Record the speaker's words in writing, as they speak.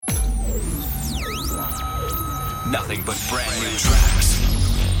Nothing but brand new tracks.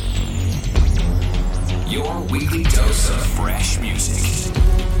 Your weekly dose of fresh music.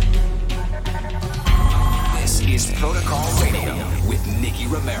 This is Protocol Radio with Nicky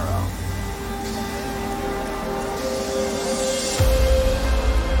Romero.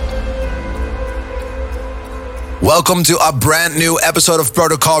 Welcome to a brand new episode of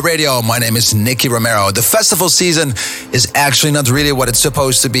Protocol Radio. My name is Nicky Romero. The festival season is actually not really what it's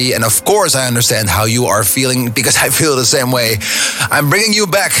supposed to be. And of course, I understand how you are feeling because I feel the same way. I'm bringing you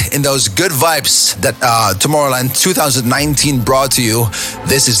back in those good vibes that Tomorrowland 2019 brought to you.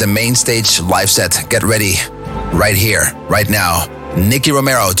 This is the main stage live set. Get ready right here, right now. Nicky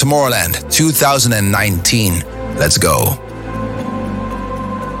Romero, Tomorrowland 2019. Let's go.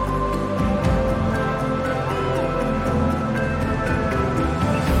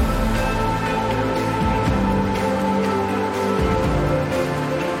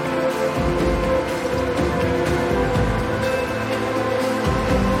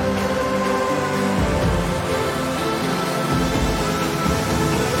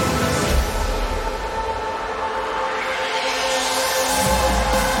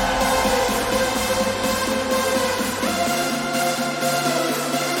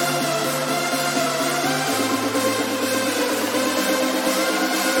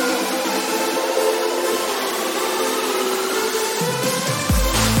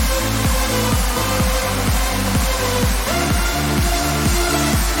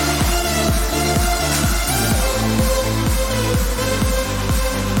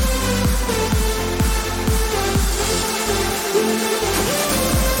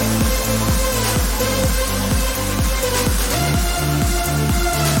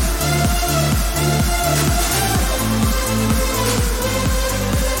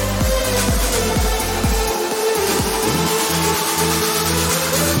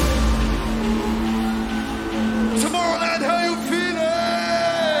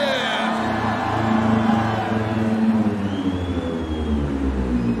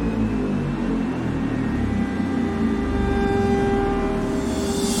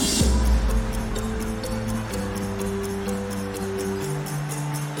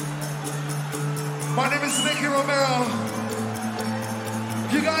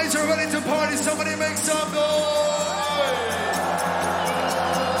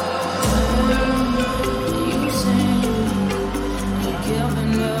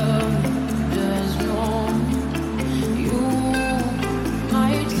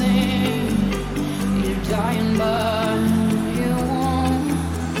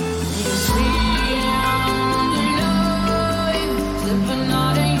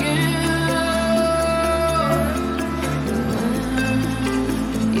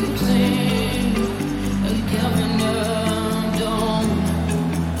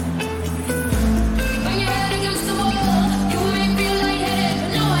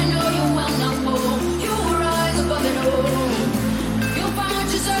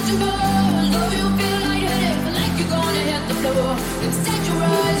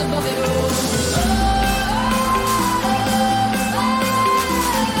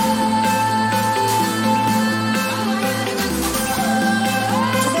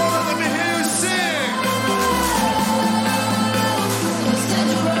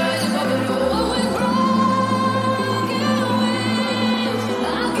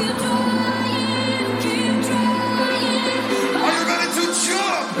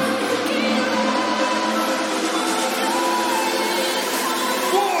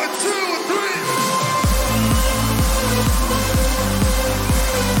 Two,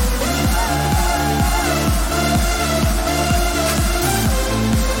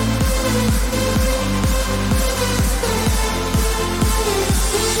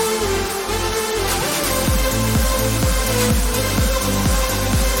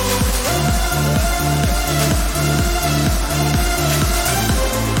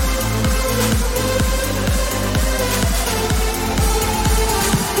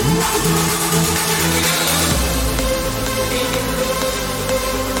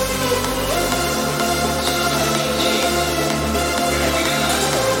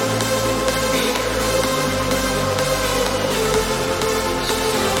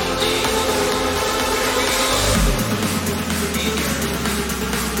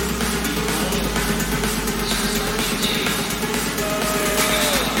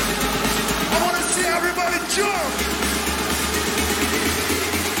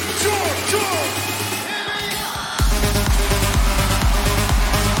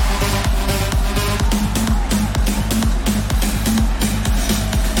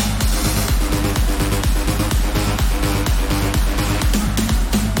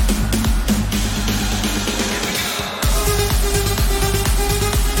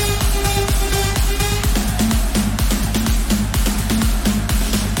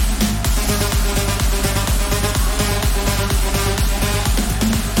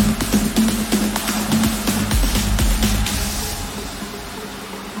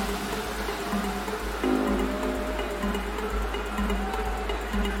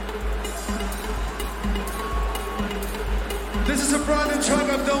 track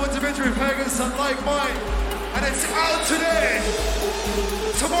I've done with Dimitri Vegas, Unlike Mine, and it's out today.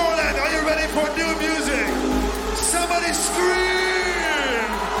 Tomorrowland, are you ready for new music? Somebody scream!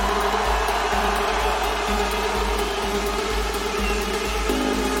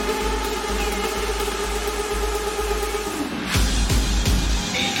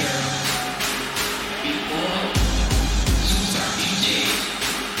 Hey girl, big boy, superstar DJ.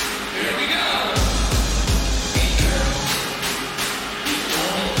 Here we go. Hey girl, big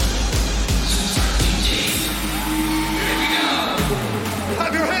boy, superstar DJ. Here we go.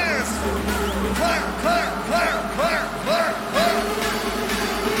 Clap your hands! Clap, clap, clap, clap, clap, clap!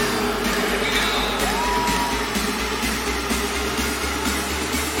 Here we go.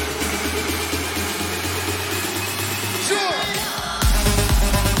 Sure!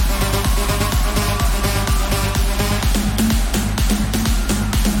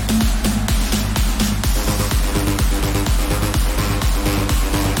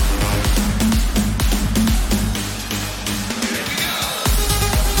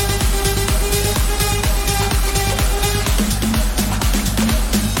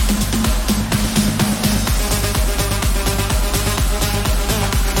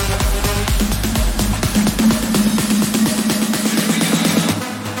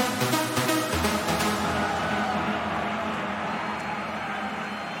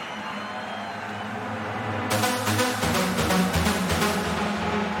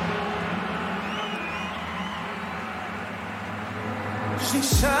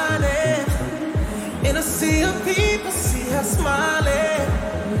 She's shining in a sea of people, see her smiling.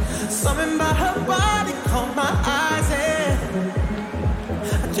 Something about her body caught my eyes and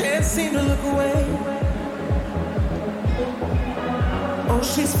I can't seem to look away. Oh,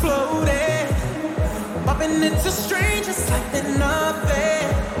 she's floating, bumping into strangers like they're nothing,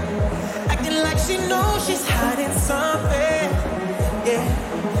 acting like she knows she's hiding something. Yeah,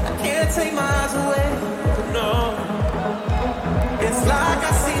 I can't take my eyes away, no. It's like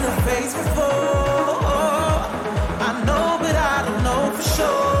I've seen her face before. I know, but I don't know for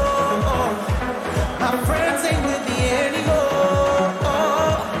sure. My friends ain't with me anymore.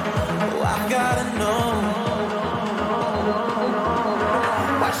 Oh, I've gotta know.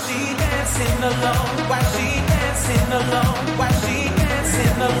 Why she dancing alone? Why she dancing alone? Why she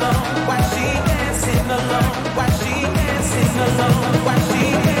dancing alone? Why she dancing alone? Why she dancing alone? Why she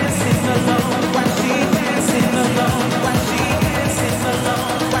dancing alone? Why she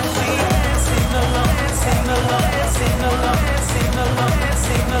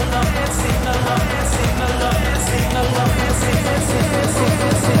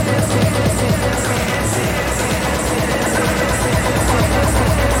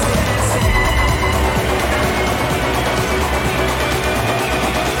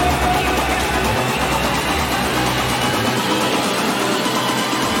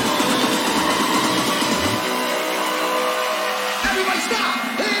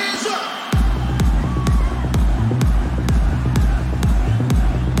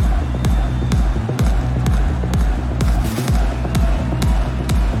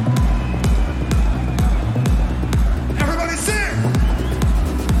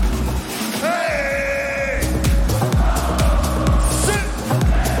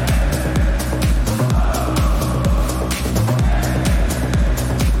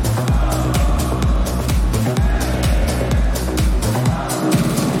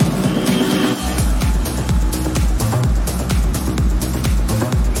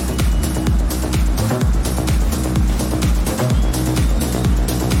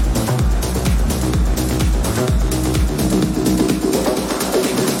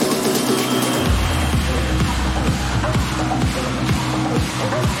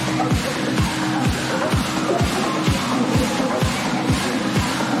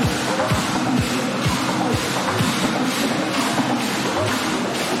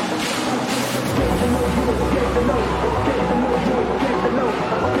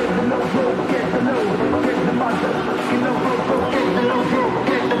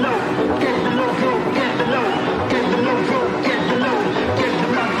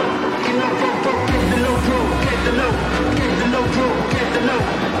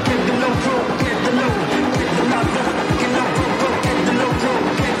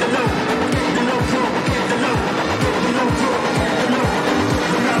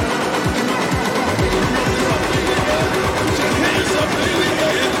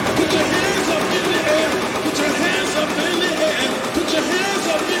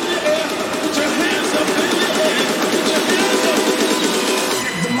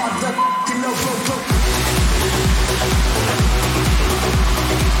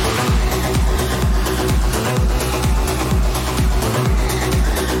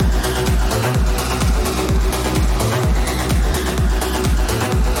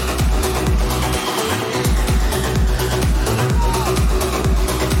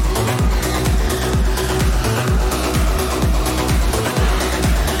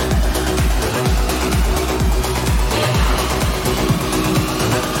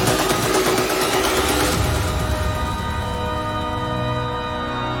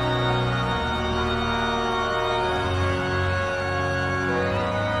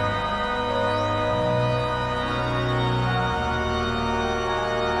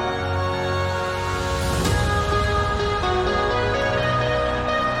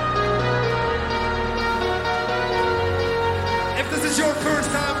your first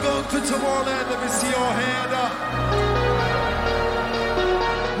time going to Tomorrowland? Let me see your hand up.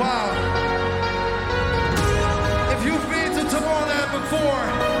 Wow. If you've been to Tomorrowland before,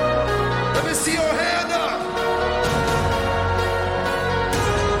 let me see your hand up.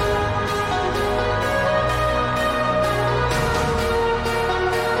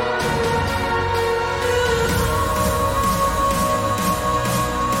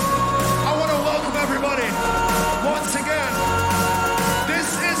 I want to welcome everybody once again. This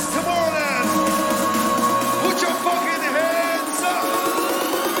is Tomorrowland. Put your fucking hands up.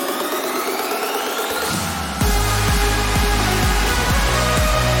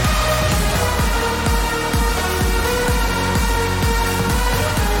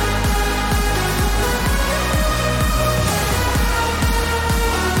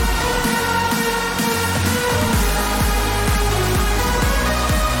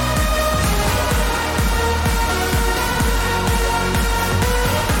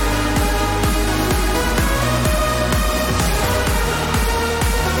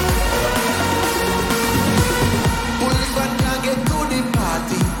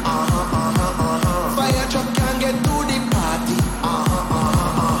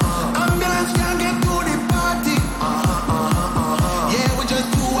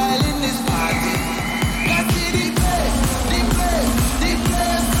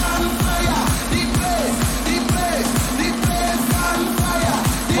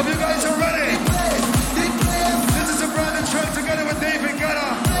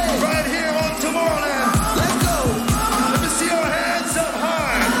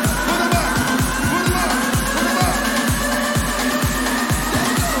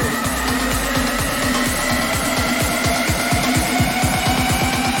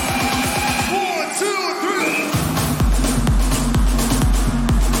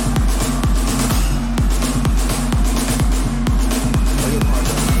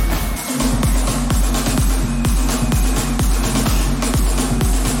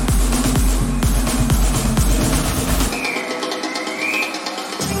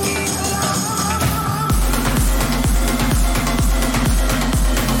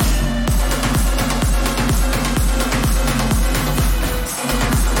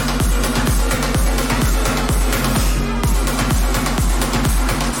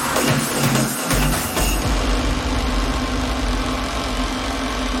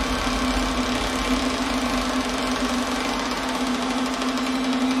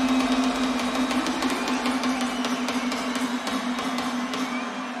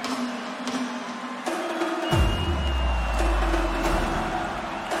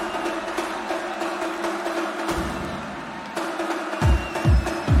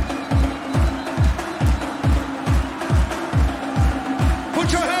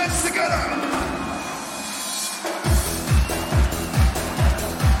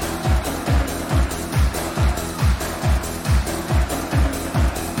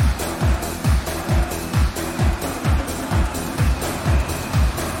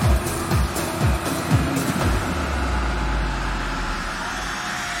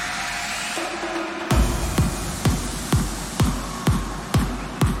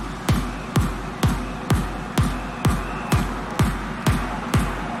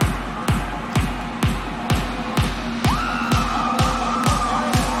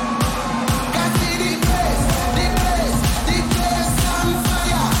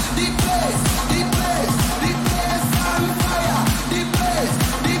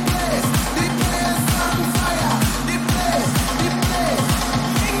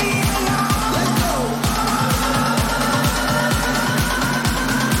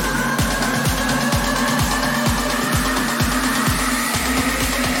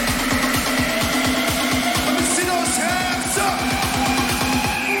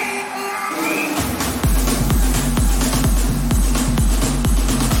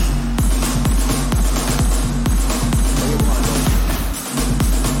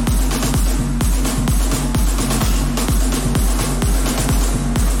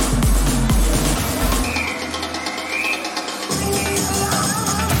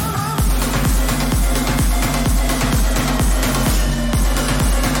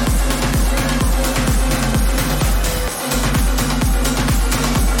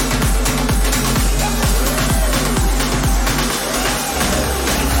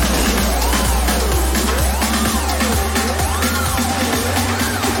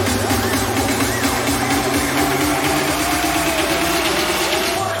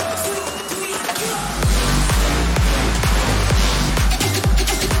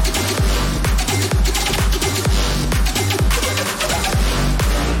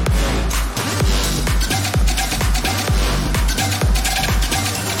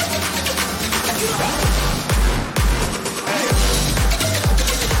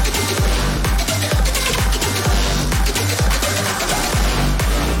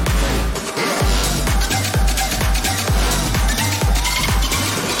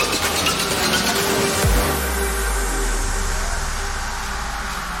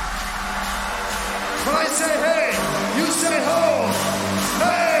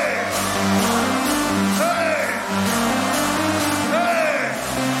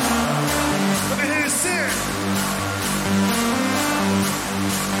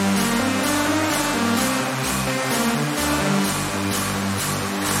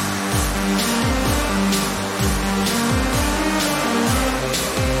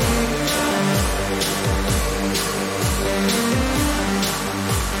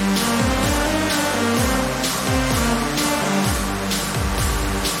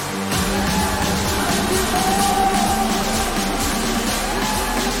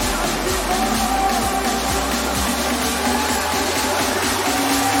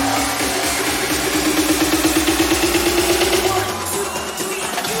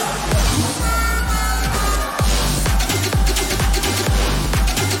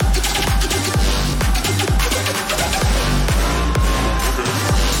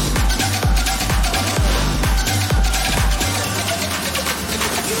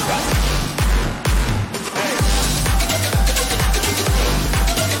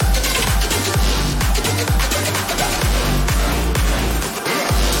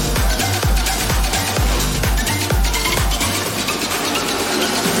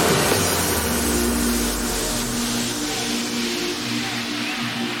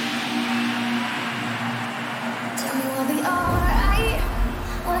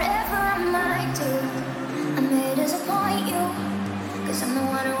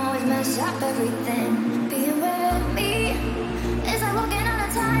 mess up everything. Being with me is like walking on a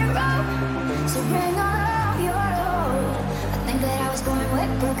tightrope. So bring all of your hope. I think that I was born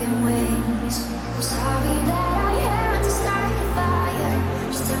with broken wings. I'm sorry that I had to start the fire.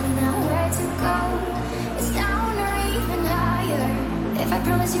 Just tell me now where to go. It's down or even higher. If I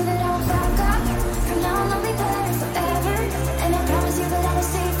promise you that I will back up, from now on I'll be better forever. And I promise you that I will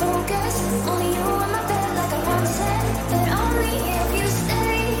stay focused. Only you in my bed like I once said. But only if you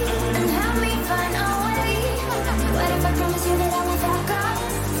stay and help me find a way. What if I promise you that I will back up?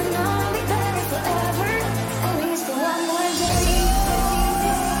 From now on I'll be better forever. At least for one more day.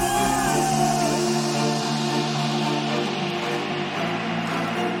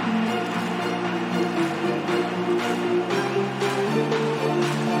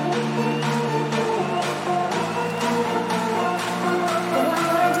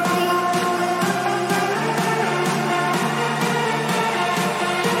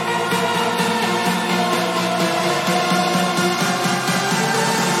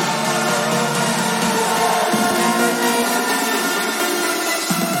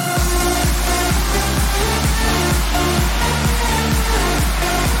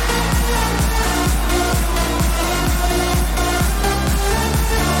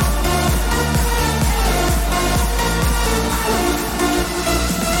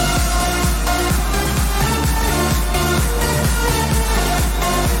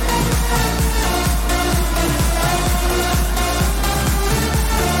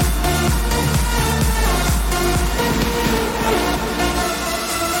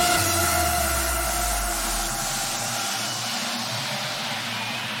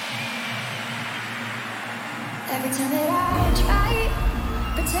 Every time that I try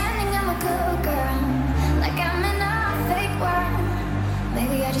pretending I'm a good girl, like I'm in a fake world.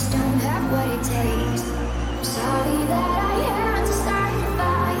 Maybe I just don't have what it takes. I'm sorry that I had to start the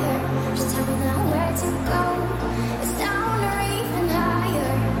fire. Just tell me now where to go. It's down or even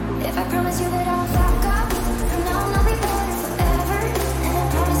higher. If I promise you that I'll back up, from now on I'll be better forever. And I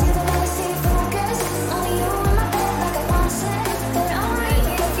promise you that I will stay focused. Only you in my bed like I once said. But only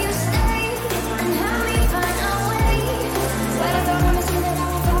if you stay and help me find a way. What if I promise you that I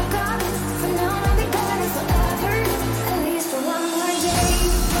will back up? From now on I'll be better forever. At least for one more day.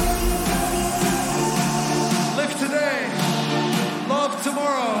 Live today, love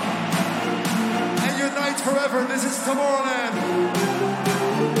tomorrow, and unite forever. This is Tomorrowland.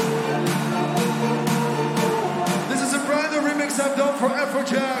 This is a brand new remix I've done for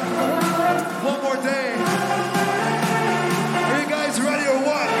Afrojack. One more day. Are you guys ready or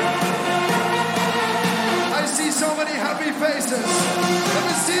what? I see so many happy faces. Let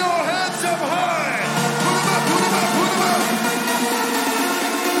me see your hands up high. Put them up, put them up, put them up.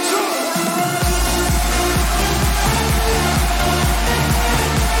 Sure.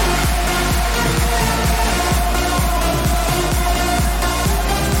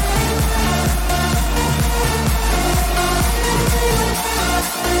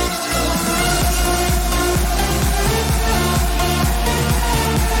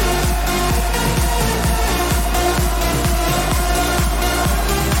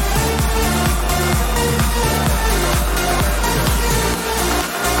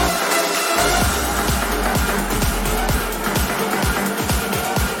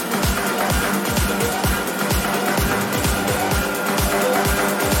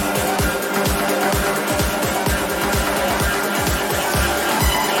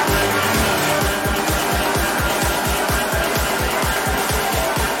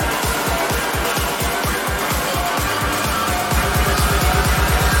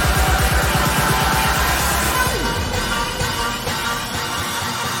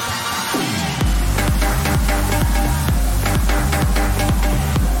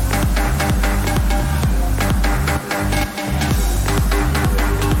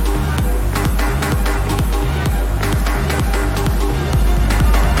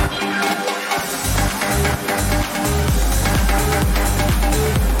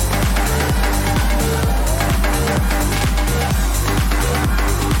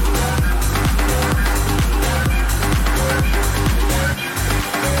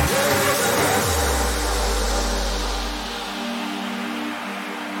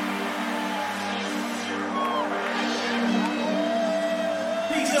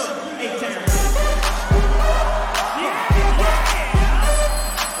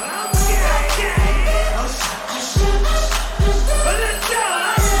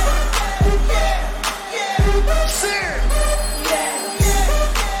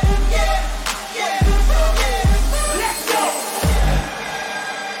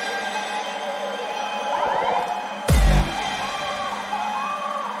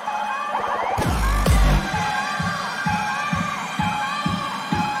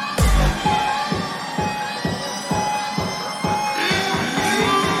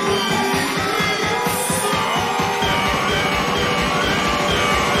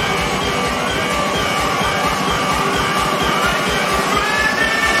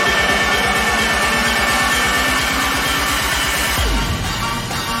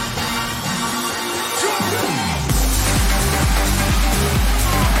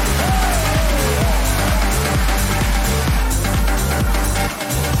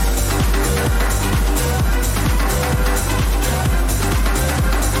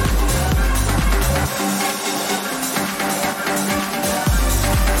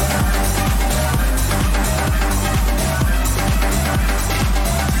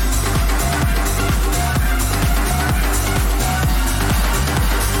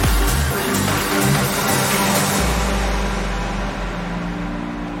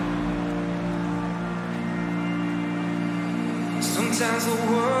 Sometimes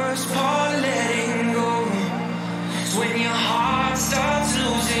the worst part letting go is when your heart starts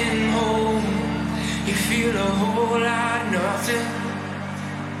losing hope. You feel a whole lot nothing,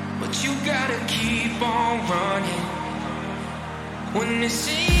 but you gotta keep on running. When it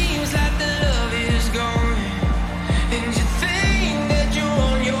seems like the love is gone and you think that you're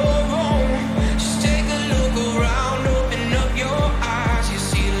on your own, just take a look around, open up your eyes. You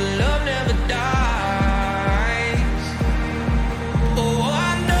see the love never dies. Oh,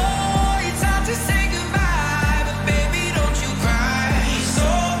 I know it's hard to say goodbye, but baby, don't you cry. It's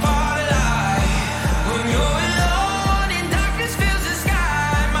all part of life. When you're alone and darkness fills the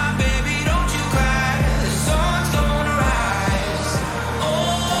sky, my baby, don't you cry. The sun's gonna rise. Oh,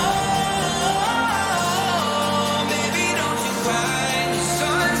 baby, don't you cry. The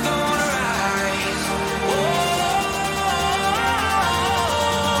sun's gonna rise. Oh,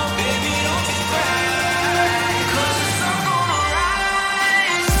 baby, don't you cry, 'cause the sun's gonna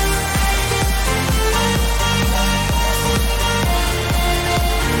rise.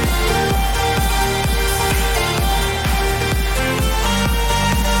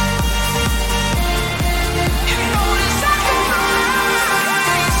 You know the sun's gonna rise.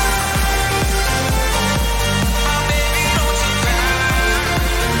 My baby, don't you cry.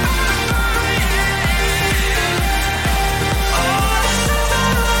 Oh, the sun's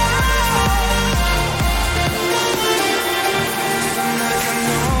gonna rise. Sometimes I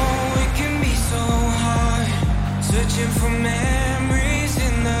know it can be so hard, searching for memories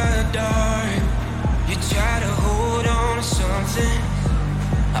in the dark. You try to hold on to something.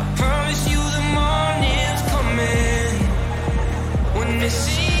 I promise you the morning's coming. When it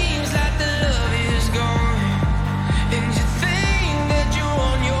seems like the love is gone and you think that you're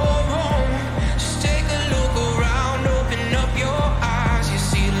on your own, just take a look around, open up your eyes. You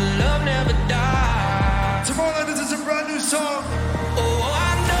see the love never dies. Tomorrow night, this is a brand new song. Oh,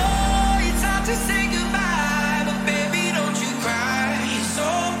 I know it's hard to say goodbye, but baby, don't you cry. It's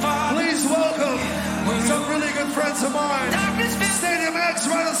all part of Please welcome some really good friends of mine. darkness fills Stadium X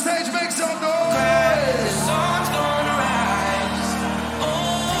right on stage, make some the noise. sun's gonna rise. Oh,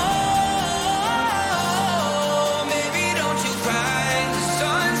 baby, don't you cry. The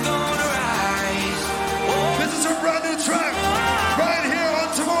sun's gonna rise. Oh, This is a brand new track right here on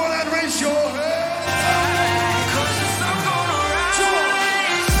Tomorrowland. Raise your hand. 'cause the sun's gonna rise.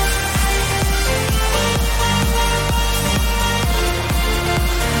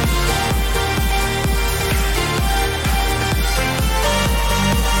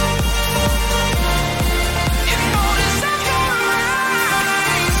 You know the sun's gonna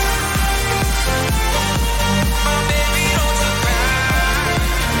rise. My baby, don't you cry.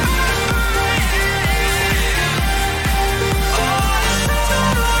 Oh, the sun's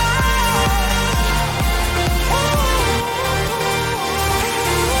gonna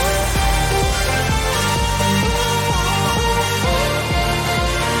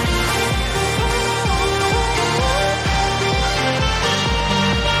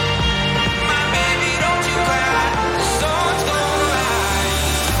My baby, don't you cry. The sun's gonna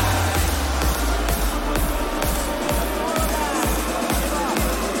rise.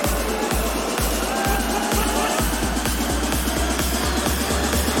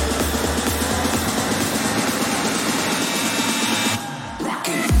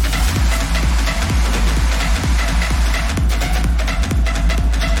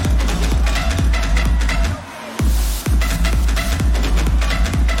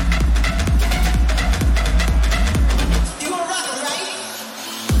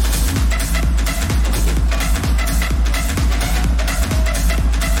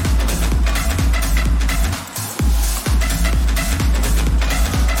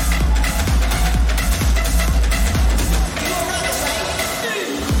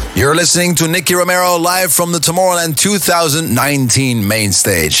 You're listening to Nicky Romero live from the Tomorrowland 2019 main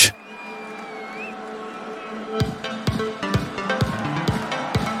stage.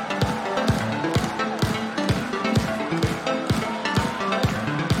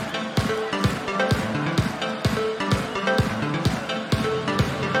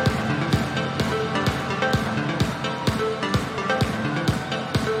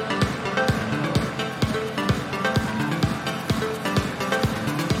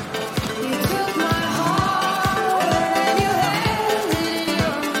 You took my heart and you held it in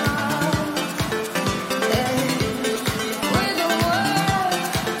your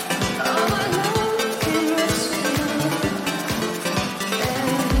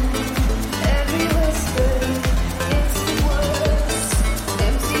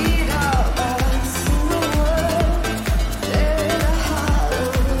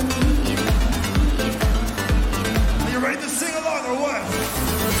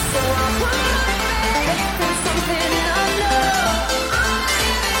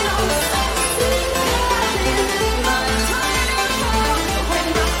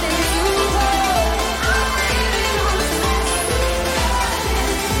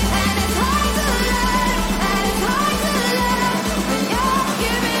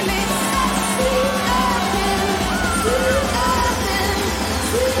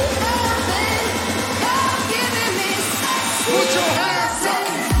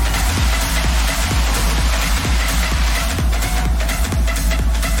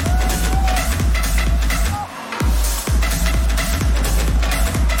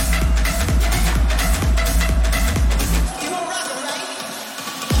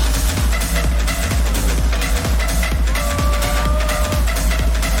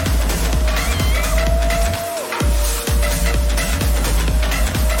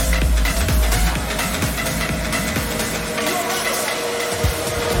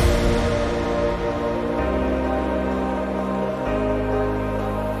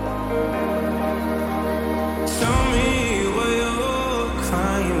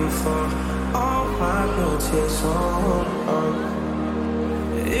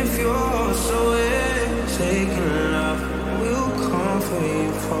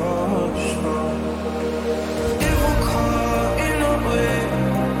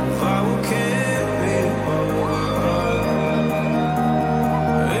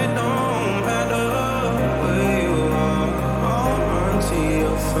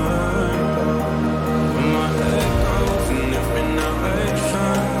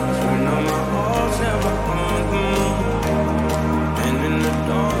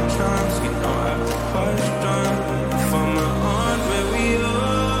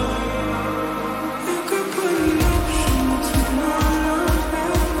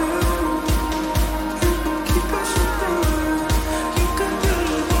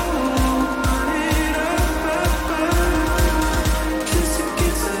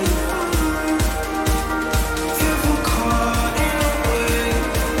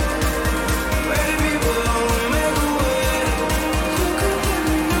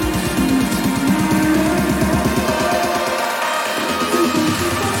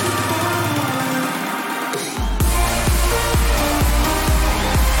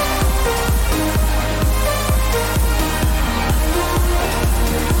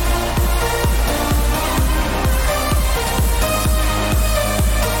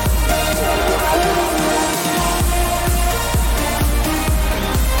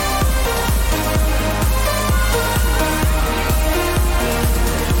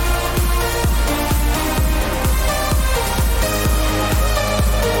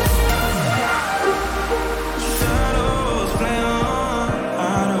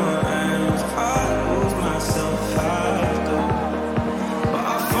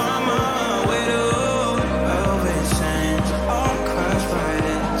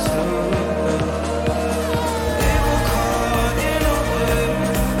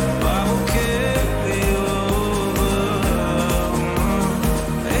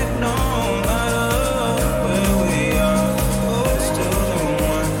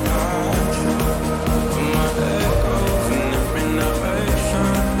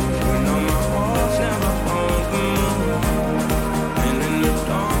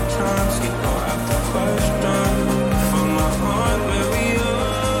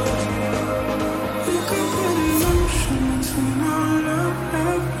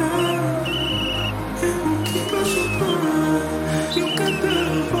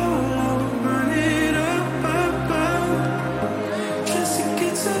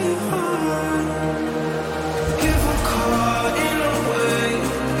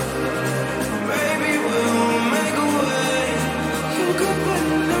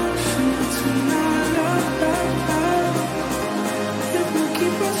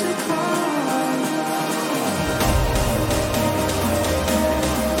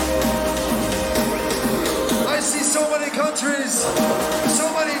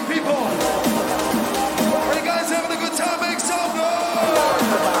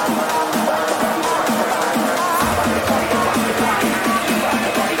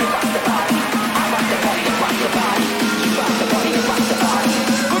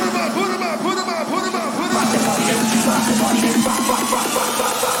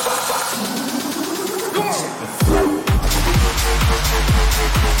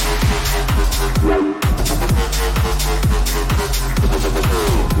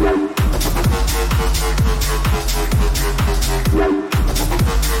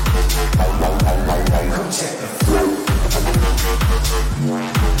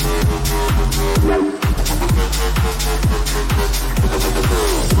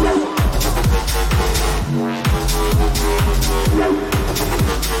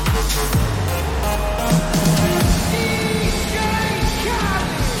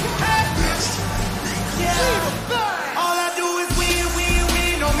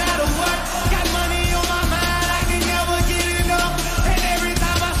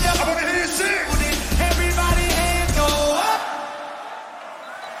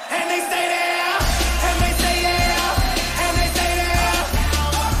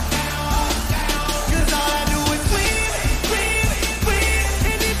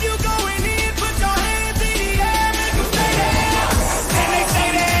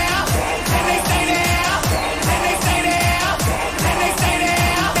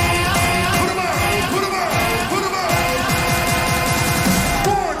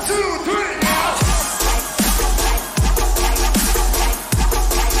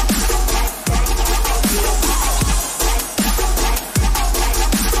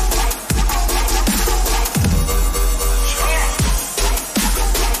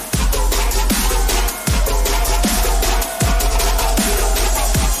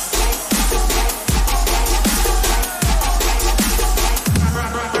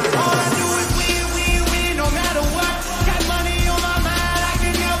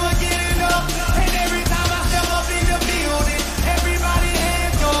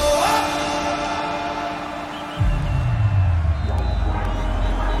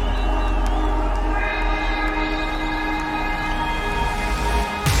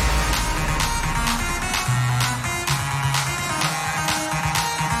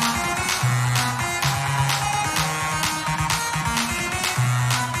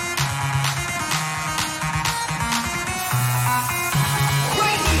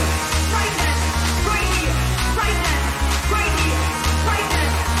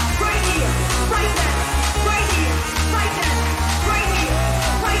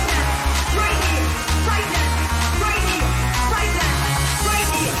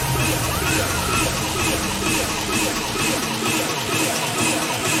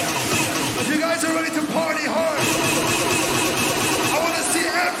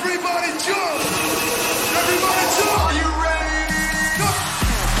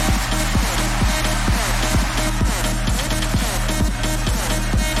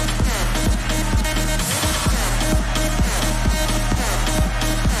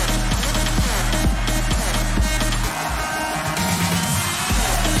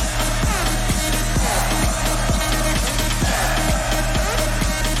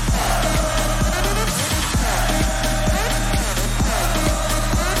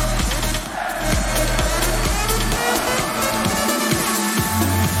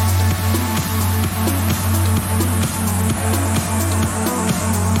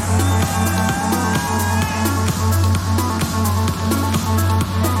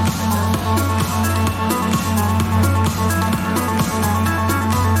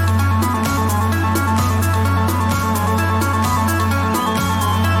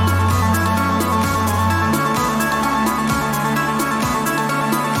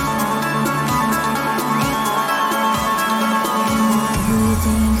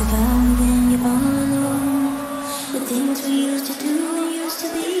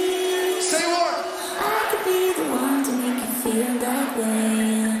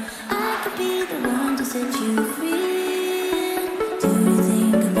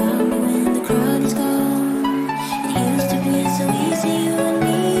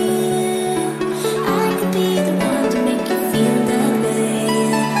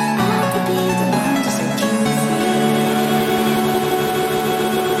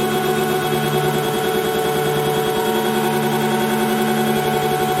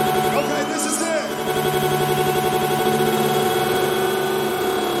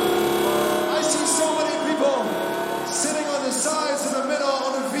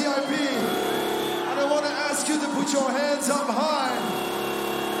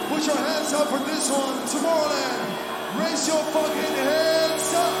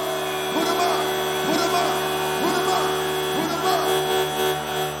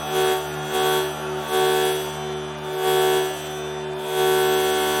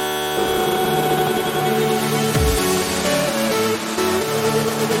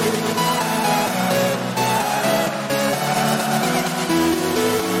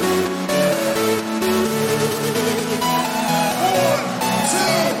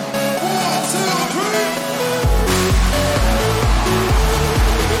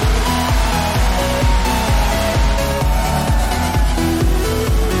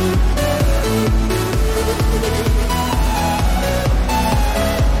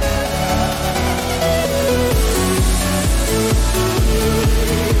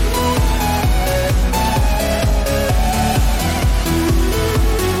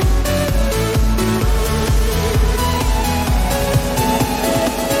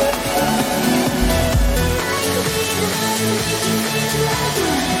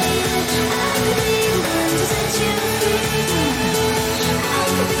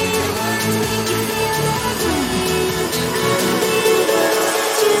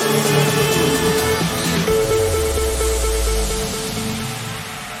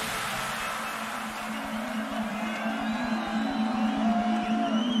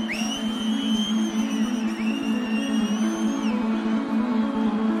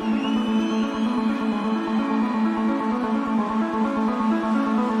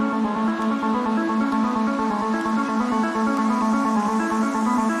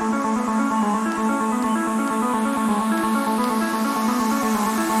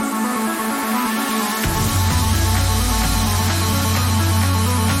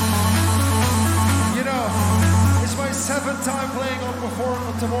playing on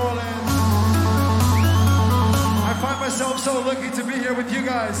Tomorrowland. I find myself so lucky to be here with you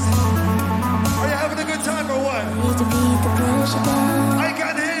guys. Are you having a good time or what? I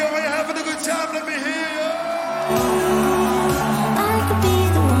can't hear you. Are you having a good time? Let me hear you. I could be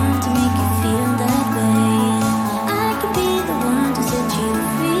the one to make you feel that way. I could be the one to set you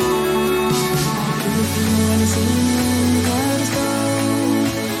free. Could be easy when the cloud is gone.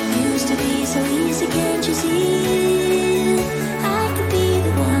 Used to be so easy, can't you see? I could be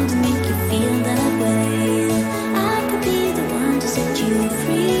the one to make you feel that way. I could be the one to set you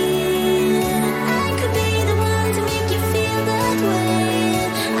free. I could be the one to make you feel that way.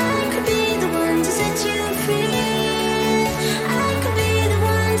 I could be the one to set you free. I could be the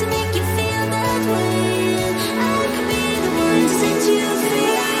one to make you feel that way. I could be the one to set you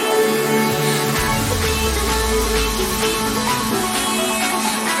free. I could be the one to make you feel that way. I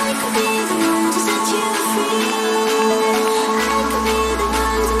could be the one to set you free. I could be the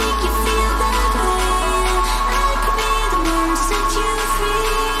one to make you feel that way. I could be the one to set you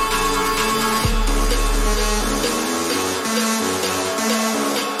free.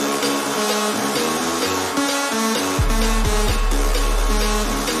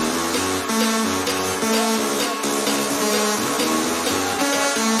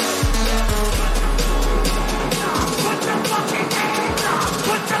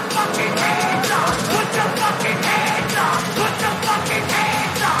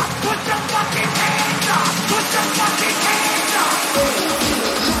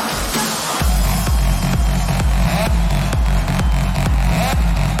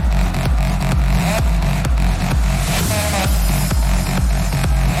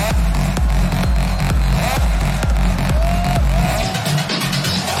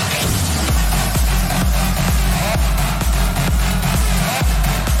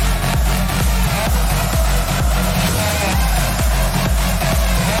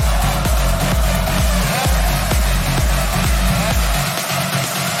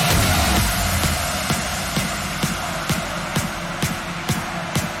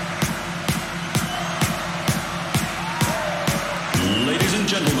 Ladies and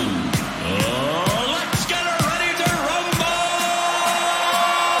gentlemen, let's get ready to rumble!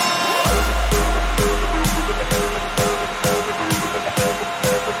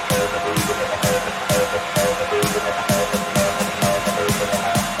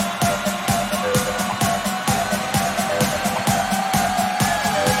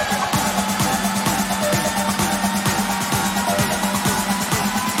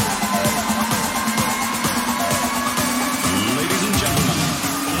 Ladies and gentlemen,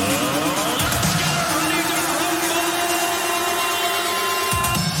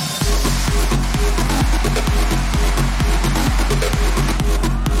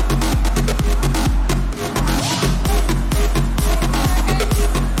 let's get ready to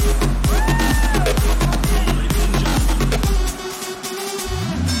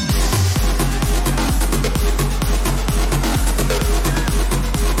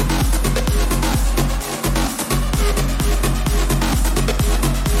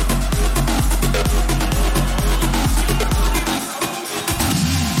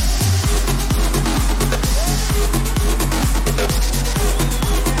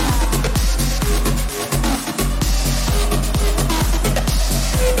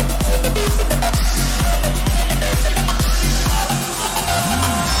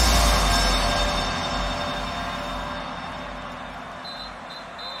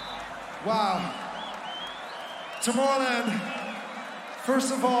Wow. Tomorrowland,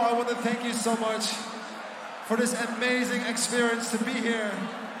 first of all, I want to thank you so much for this amazing experience to be here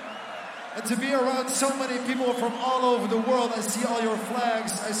and to be around so many people from all over the world. I see all your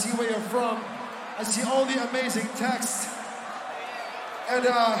flags, I see where you're from, I see all the amazing texts. And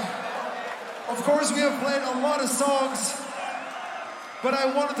of course, we have played a lot of songs, but I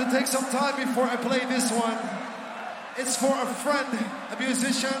wanted to take some time before I play this one. It's for a friend, a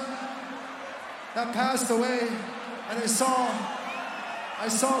musician that passed away, and I saw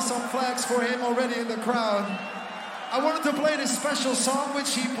some flags for him already in the crowd. I wanted to play this special song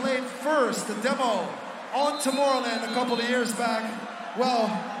which he played first, the demo, on Tomorrowland a couple of years back. Well,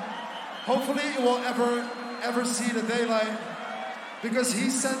 hopefully it will ever see the daylight, because he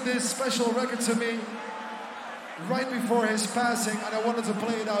sent this special record to me right before his passing, and I wanted to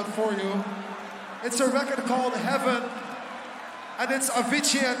play it out for you. It's a record called Heaven, and it's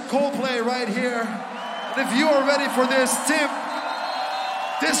Avicii and Coldplay right here. And if you are ready for this, Tim,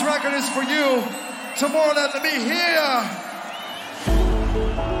 this record is for you. Tomorrowland, let me hear ya.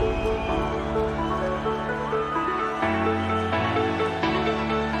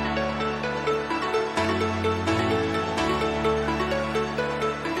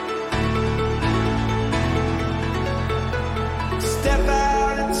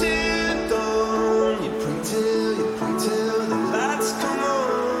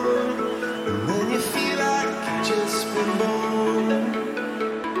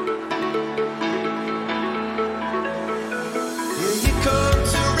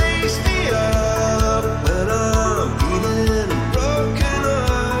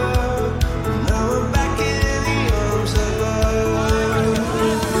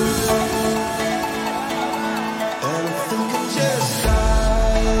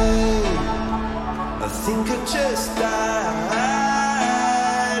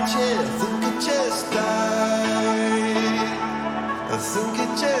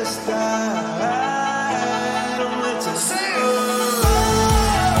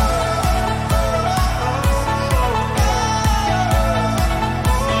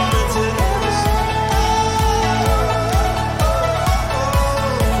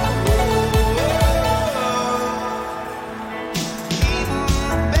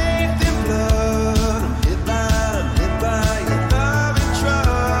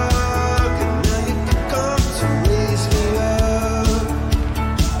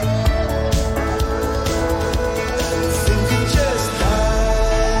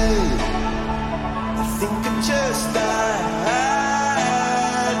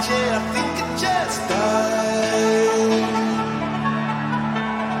 think I just died.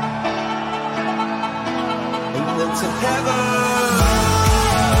 And then to heaven.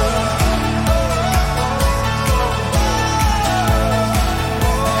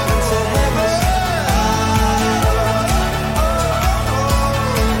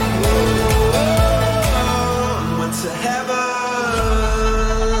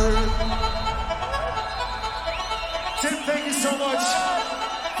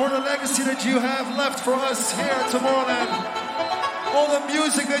 For the legacy that you have left for us here at Tomorrowland. All the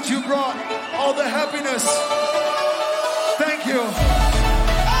music that you brought, all the happiness. Thank you.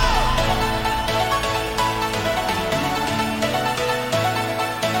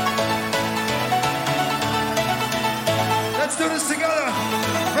 Let's do this together.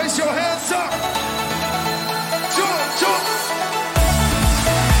 Raise your hands up. Jump, jump.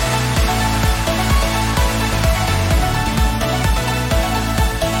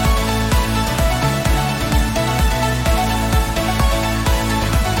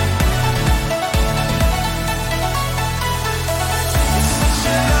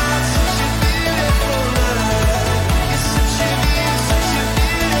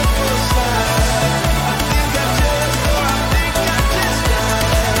 I think I just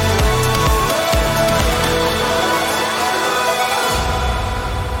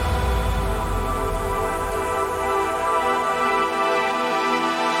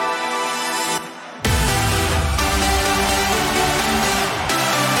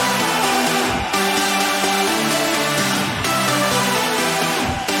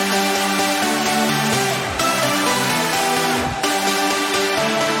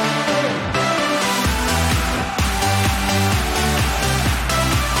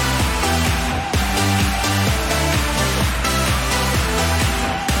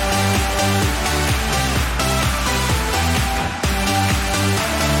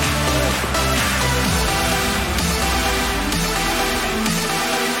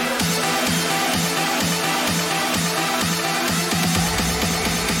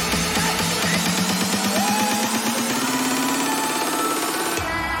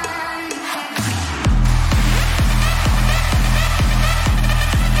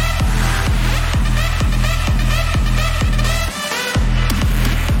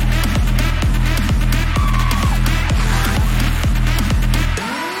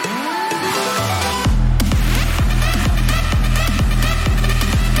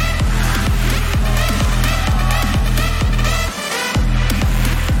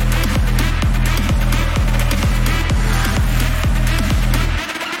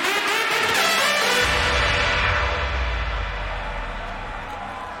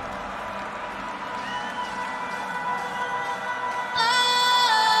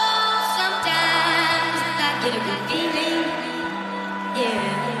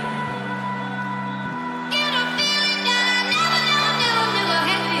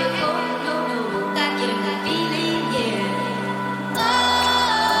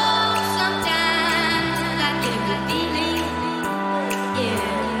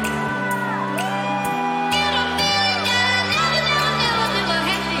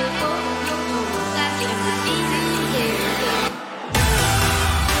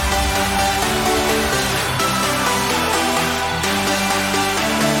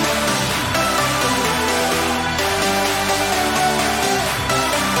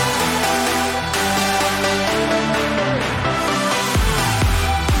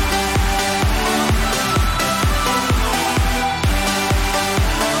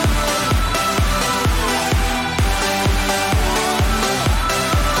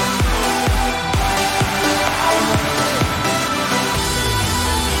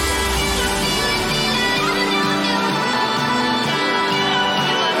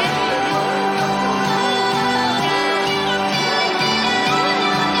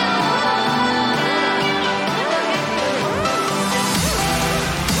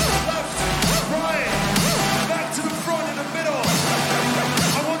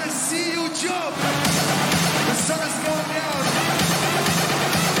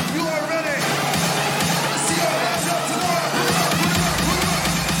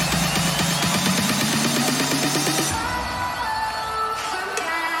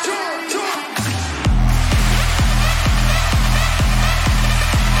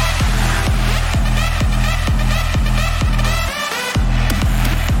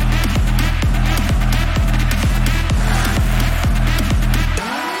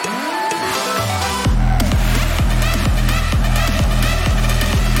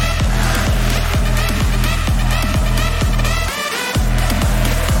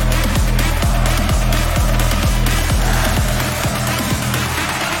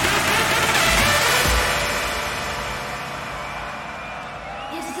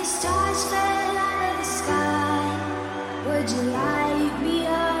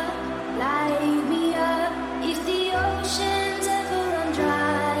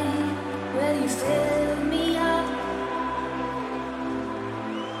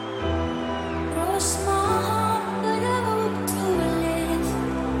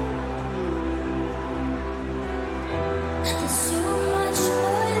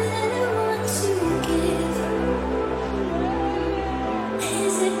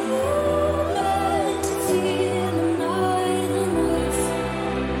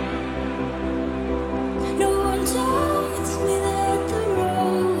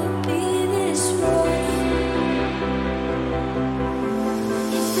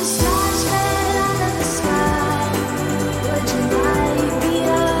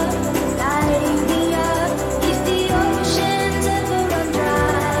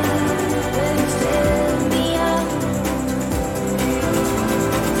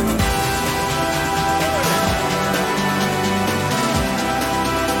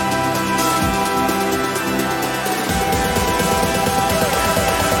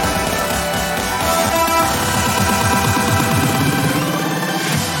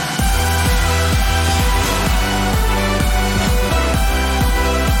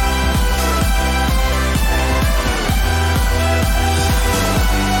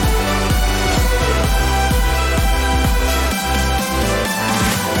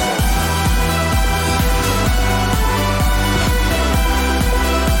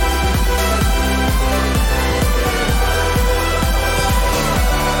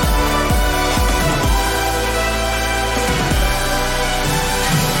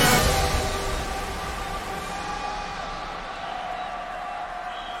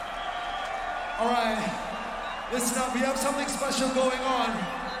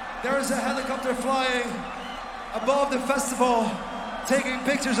there is a helicopter flying above the festival, taking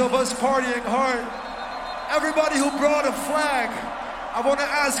pictures of us partying hard. Everybody who brought a flag, I want to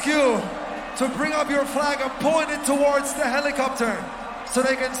ask you to bring up your flag and point it towards the helicopter so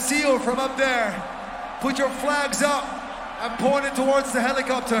they can see you from up there. Put your flags up and point it towards the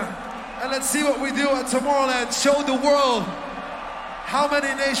helicopter. And let's see what we do at Tomorrowland. Show the world how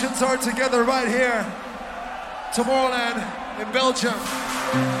many nations are together right here. Tomorrowland in Belgium.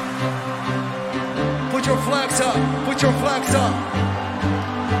 Put your flags up. Put your flags up.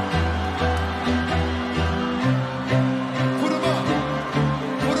 Put them up.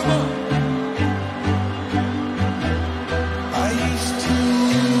 Put them up. I used to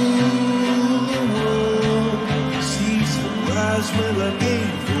rule the world, see sunrise when I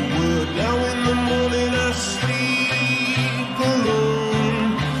gave the word. Now in the morning I sleep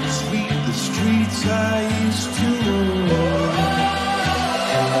alone, sweep the streets I used to roam.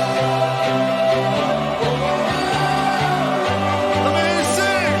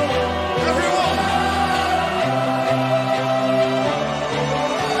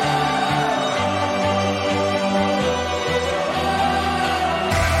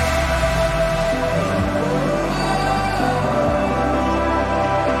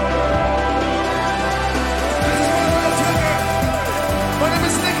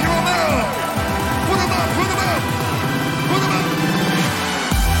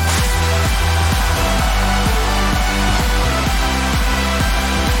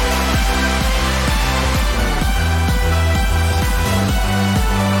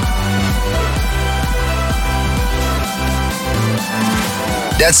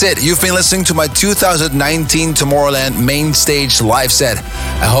 That's it. You've been listening to my 2019 Tomorrowland main stage live set.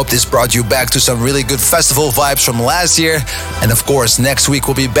 I hope this brought you back to some really good festival vibes from last year. And of course, next week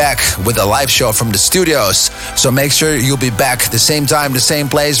we'll be back with a live show from the studios. So make sure you'll be back the same time, the same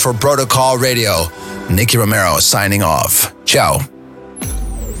place for Protocol Radio. Nicky Romero signing off. Ciao.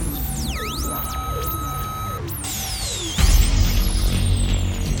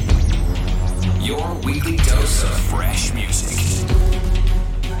 Your weekly dose of fresh music.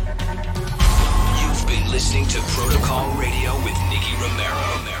 You've been listening to Protocol Radio with Nicky Romero.